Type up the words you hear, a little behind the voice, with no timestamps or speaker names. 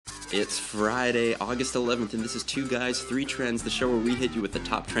It's Friday, August 11th, and this is Two Guys, Three Trends, the show where we hit you with the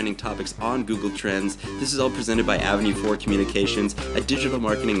top trending topics on Google Trends. This is all presented by Avenue 4 Communications, a digital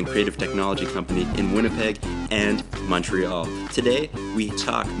marketing and creative technology company in Winnipeg and Montreal. Today, we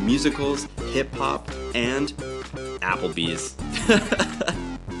talk musicals, hip-hop, and Applebee's.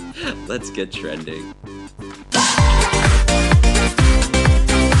 Let's get trending.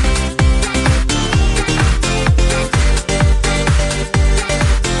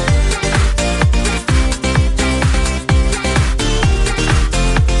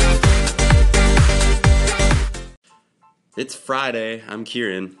 It's Friday. I'm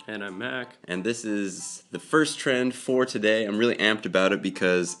Kieran. And I'm Mac. And this is the first trend for today. I'm really amped about it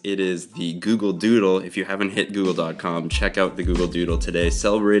because it is the Google Doodle. If you haven't hit google.com, check out the Google Doodle today,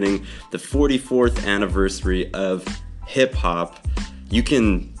 celebrating the 44th anniversary of hip-hop. You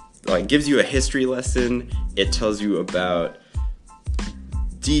can, gives you a history lesson. It tells you about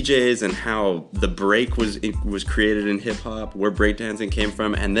DJs and how the break was created in hip-hop, where breakdancing came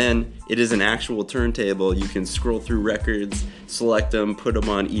from, and then it is an actual turntable. You can scroll through records, select them, put them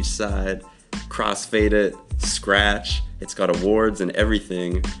on each side, crossfade it, scratch. It's got awards and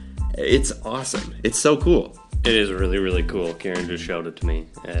everything. It's awesome. It's so cool. It is really, really cool. Karen just showed it to me,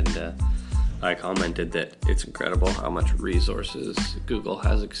 and I commented that it's incredible how much resources Google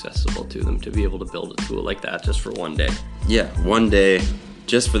has accessible to them to be able to build a tool like that just for one day. Yeah, one day.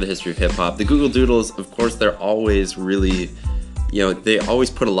 Just for the history of hip-hop. The Google Doodles, of course, they're always really, they always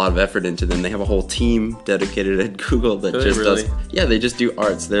put a lot of effort into them. They have a whole team dedicated at Google that does, they just do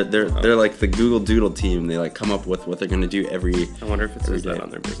arts. They're like the Google Doodle team. They come up with what they're going to do every I wonder if it says that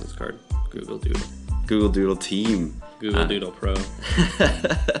on their business card. Google Doodle. Google Doodle team. Google Doodle Pro.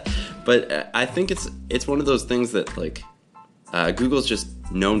 But I think it's one of those things that Google's just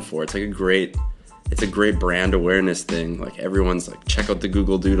known for. It's a great brand awareness thing. Everyone's check out the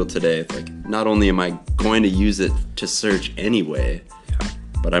Google Doodle today. Not only am I going to use it to search anyway,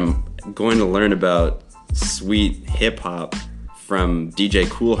 but I'm going to learn about sweet hip hop from DJ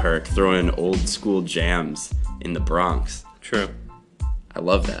Kool Herc throwing old school jams in the Bronx. True. I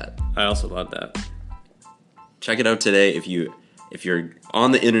love that. I also love that. Check it out today if you're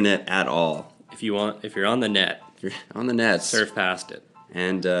on the internet at all. If you're on the net. If you're on the net. Surf past it.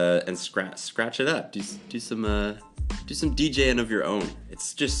 And scratch it up. Do some DJing of your own.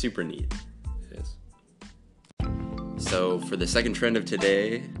 It's just super neat. It is. So for the second trend of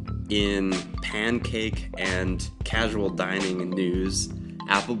today, in pancake and casual dining news,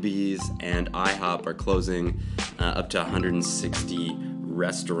 Applebee's and IHOP are closing up to 160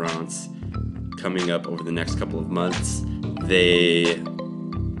 restaurants coming up over the next couple of months.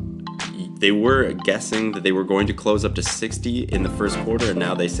 They were guessing that they were going to close up to 60 in the first quarter, and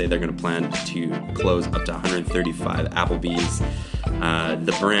now they say they're going to plan to close up to 135. Applebee's,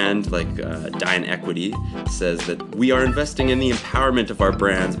 the brand, Dine Equity, says that we are investing in the empowerment of our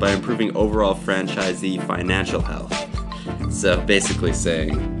brands by improving overall franchisee financial health. So basically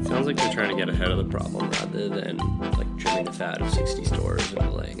saying... Sounds like they're trying to get ahead of the problem rather than trimming the fat of 60 stores and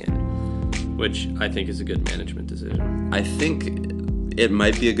delaying it, which I think is a good management decision. I think... it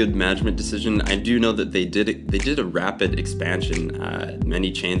might be a good management decision. I do know that they did a rapid expansion.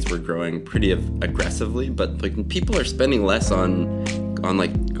 Many chains were growing pretty aggressively, but people are spending less on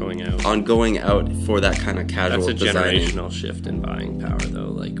going out for that kind of casual design. That's a designing. generational shift in buying power,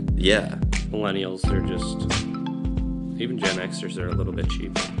 though. Yeah, millennials are just, even Gen Xers are a little bit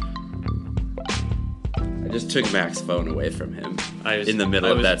cheaper. I just took Mac's phone away from him in the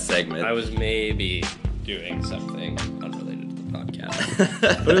middle of that segment. I was maybe doing something unrelated to the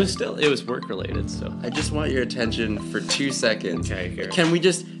podcast, but it was work related. So I just want your attention for 2 seconds. Okay, here. Can we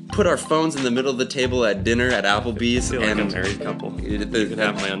just put our phones in the middle of the table at dinner at Applebee's? I feel like a married couple. You can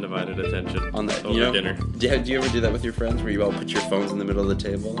have my undivided attention over dinner. Do you ever do that with your friends, where you all put your phones in the middle of the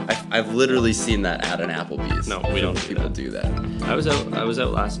table? I've literally seen that at an Applebee's. No, we don't. People do that. I was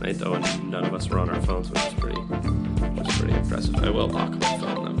out last night though, and none of us were on our phones, which was pretty impressive. I will lock my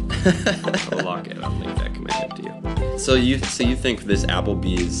phone though. I will lock it. I'll make that commitment to you. So you think this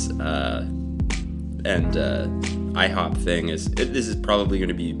Applebee's and IHOP thing this is probably going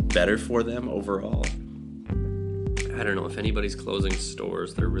to be better for them overall? I don't know. If anybody's closing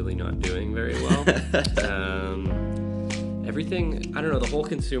stores, they're really not doing very well. Everything, I don't know, the whole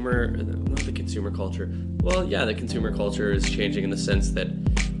not the consumer culture. Well, yeah, the consumer culture is changing in the sense that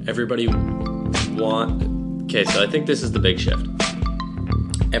everybody okay, so I think this is the big shift.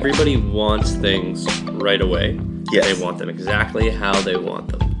 Everybody wants things right away. Yes. They want them exactly how they want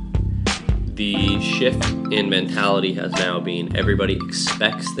them. The shift in mentality has now been everybody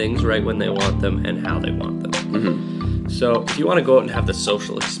expects things right when they want them and how they want them. Mm-hmm. So if you want to go out and have the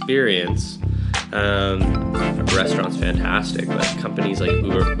social experience, a restaurant's fantastic, but companies like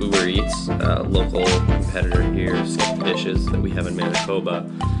Uber Eats, local competitor here, Skip the Dishes that we have in Manitoba,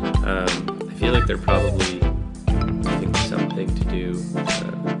 I feel like they're probably having something to do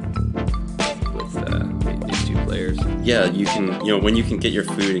with these two players. Yeah, you can, when you can get your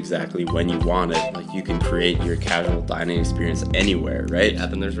food exactly when you want it, like you can create your casual dining experience anywhere, right? Yeah,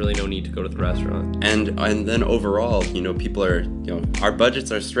 then there's really no need to go to the restaurant. And then overall, people are, our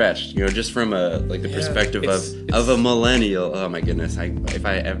budgets are stretched, just from the perspective of a millennial. Oh my goodness, if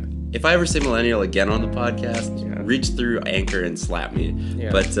I ever say millennial again on the podcast, reach through Anchor and slap me.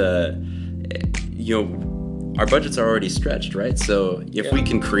 Yeah. But our budgets are already stretched, right? So if we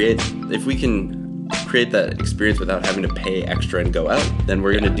can create that experience without having to pay extra and go out, then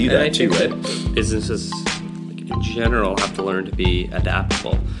we're going to do that too, right? That businesses in general have to learn to be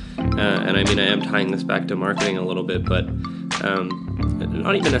adaptable. And I mean, I am tying this back to marketing a little bit, but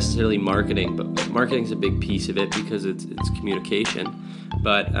not even necessarily marketing, but marketing's a big piece of it because it's communication.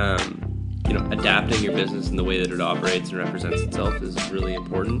 But adapting your business in the way that it operates and represents itself is really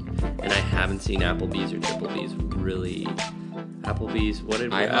important. And I haven't seen Applebee's or Triple B's really. Applebee's, what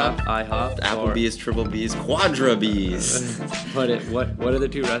did we have? IHOP? Applebee's, Triple B's, Quadra B's. What are the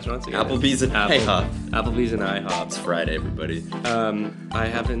two restaurants again? Applebee's and IHOP. Applebee's and IHOP. It's Friday, everybody. I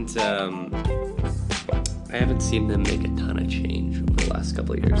haven't seen them make a ton of change over the last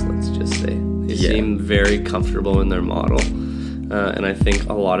couple of years, let's just say. They seem very comfortable in their model. And I think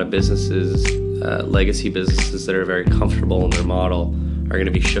a lot of businesses, legacy businesses that are very comfortable in their model are going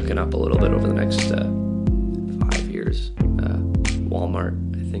to be shooken up a little bit over the next 5 years. Walmart,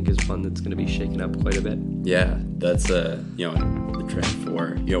 I think, is one that's going to be shaken up quite a bit. Yeah, that's the trend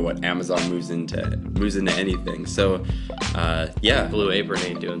for what Amazon moves into anything. So, Blue Apron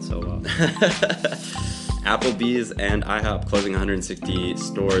ain't doing so well. Applebee's and IHOP closing 160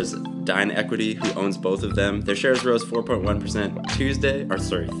 stores. Dine Equity, who owns both of them, their shares rose 4.1%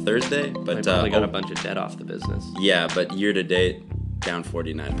 Thursday. But they probably got a bunch of debt off the business. Yeah, but year to date, down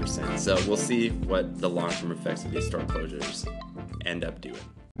 49%. So we'll see what the long-term effects of these store closures end up doing.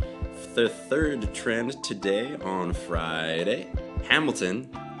 The third trend today on Friday, Hamilton,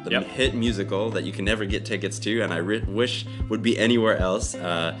 the hit musical that you can never get tickets to, and I wish would be anywhere else,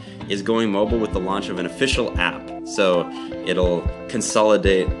 is going mobile with the launch of an official app. So it'll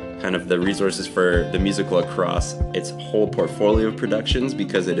consolidate kind of the resources for the musical across its whole portfolio of productions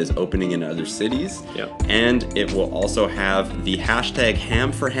because it is opening in other cities. Yep. And it will also have the hashtag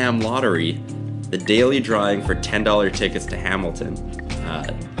Ham for Ham lottery, the daily drawing for $10 tickets to Hamilton.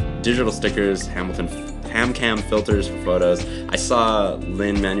 Digital stickers, Hamilton ham cam filters for photos. I saw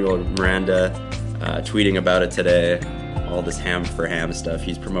Lin-Manuel Miranda tweeting about it today. All this Ham for Ham stuff.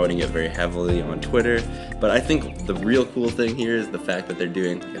 He's promoting it very heavily on Twitter. But I think the real cool thing here is the fact that they're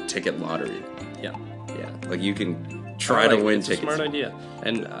doing a ticket lottery. Yeah. Like you can try to win tickets. It's a smart idea.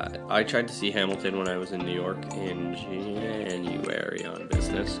 And I tried to see Hamilton when I was in New York in January on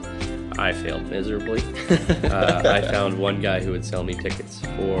business. I failed miserably. I found one guy who would sell me tickets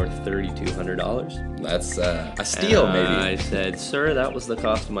for $3,200. That's a steal, maybe. I said, sir, that was the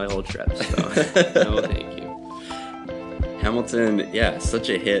cost of my whole trip. So, no, thank you. Hamilton, such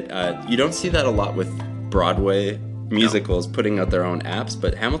a hit. You don't see that a lot with Broadway musicals putting out their own apps,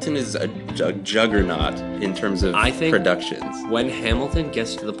 but Hamilton is a juggernaut in terms of productions. When Hamilton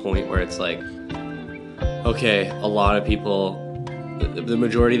gets to the point where it's like, okay, a lot of people, the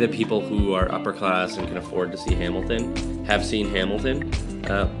majority of the people who are upper class and can afford to see Hamilton have seen Hamilton.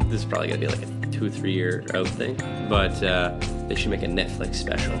 This is probably going to be like a 2-3 year out thing, but they should make a Netflix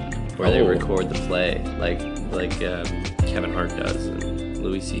special where they record the play like Kevin Hart does and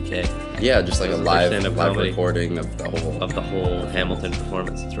Louis C.K. Yeah, just like a live recording of the whole Hamilton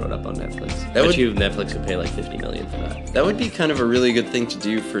performance and throw it up on Netflix. Netflix would pay like $50 million for that. That would be kind of a really good thing to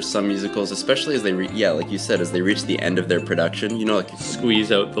do for some musicals, especially as they like you said, as they reach the end of their production.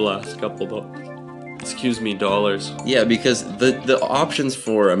 Squeeze out the last couple dollars. Yeah, because the options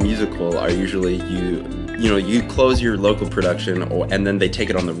for a musical are usually you close your local production and then they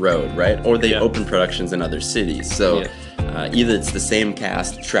take it on the road, right? Or they open productions in other cities. So either it's the same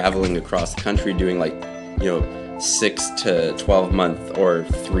cast traveling across the country doing 6 to 12 month or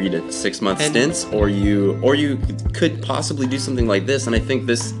 3 to 6 month stints, or you could possibly do something like this. And I think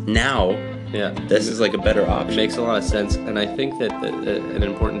this is like a better option. It makes a lot of sense, and I think that an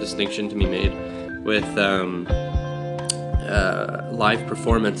important distinction to be made with live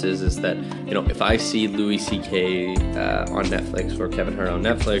performances is that, you know, if I see Louis C.K. On Netflix, or Kevin Hart on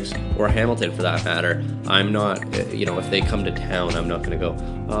Netflix, or Hamilton for that matter, I'm not, you know, if they come to town, I'm not going to go,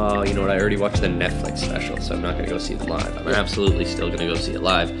 oh, you know what, I already watched the Netflix special, so I'm not going to go see them live. I'm absolutely still going to go see it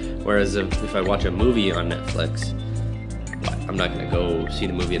live. Whereas if I watch a movie on Netflix, I'm not going to go see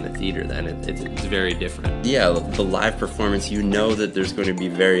the movie in the theater then. It's very different. Yeah, the live performance, you know that there's going to be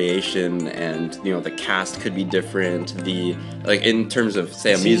variation, and, you know, the cast could be different. Like, in terms of,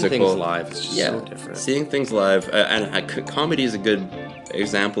 say, a Seeing musical. things live is just so different. Seeing things live, and comedy is a good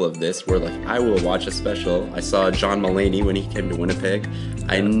example of this, where, like, I will watch a special. I saw John Mulaney when he came to Winnipeg.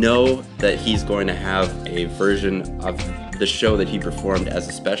 I know that he's going to have a version of the show that he performed as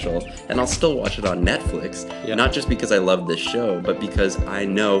a special, and I'll still watch it on Netflix, not just because I love this show, but because I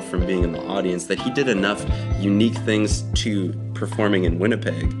know from being in the audience that he did enough unique things to performing in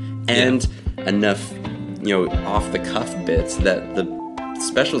Winnipeg, and enough, you know, off-the-cuff bits that the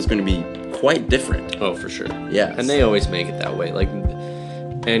special is going to be quite different. Oh, for sure. Yeah. And they always make it that way. Like,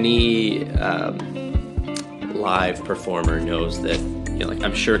 any live performer knows that, you know, like,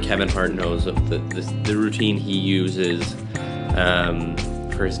 I'm sure Kevin Hart knows of the routine he uses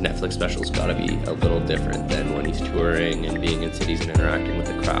for his Netflix special's got to be a little different than when he's touring and being in cities and interacting with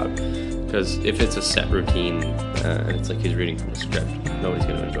the crowd. Because if it's a set routine and it's like he's reading from a script, nobody's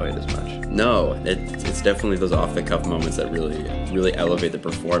going to enjoy it as much. No, it's definitely those off-the-cuff moments that really elevate the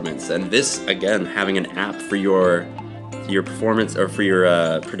performance. And this, again, having an app for your performance or for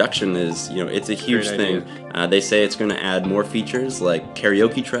your production is, you know, it's a huge thing. They say it's going to add more features like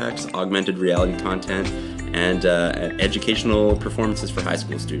karaoke tracks, augmented reality content, and educational performances for high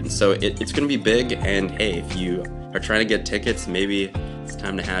school students. So it's going to be big, and hey, if you are trying to get tickets, maybe it's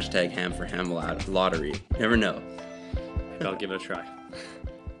time to hashtag Ham for Ham lottery. You never know. I'll give it a try.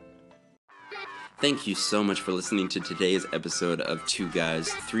 Thank you so much for listening to today's episode of Two Guys,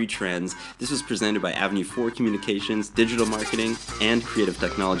 Three Trends. This was presented by Avenue 4 Communications, Digital Marketing, and Creative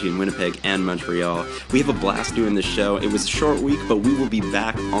Technology in Winnipeg and Montreal. We have a blast doing this show. It was a short week, but we will be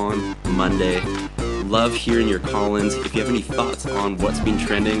back on Monday. Love hearing your call-ins. If you have any thoughts on what's been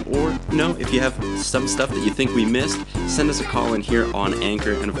trending, or, you know, if you have some stuff that you think we missed, send us a call in here on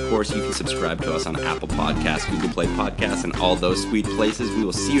Anchor. And of course, you can subscribe to us on Apple Podcasts, Google Play Podcasts, and all those sweet places. We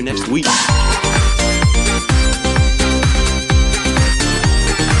will see you next week.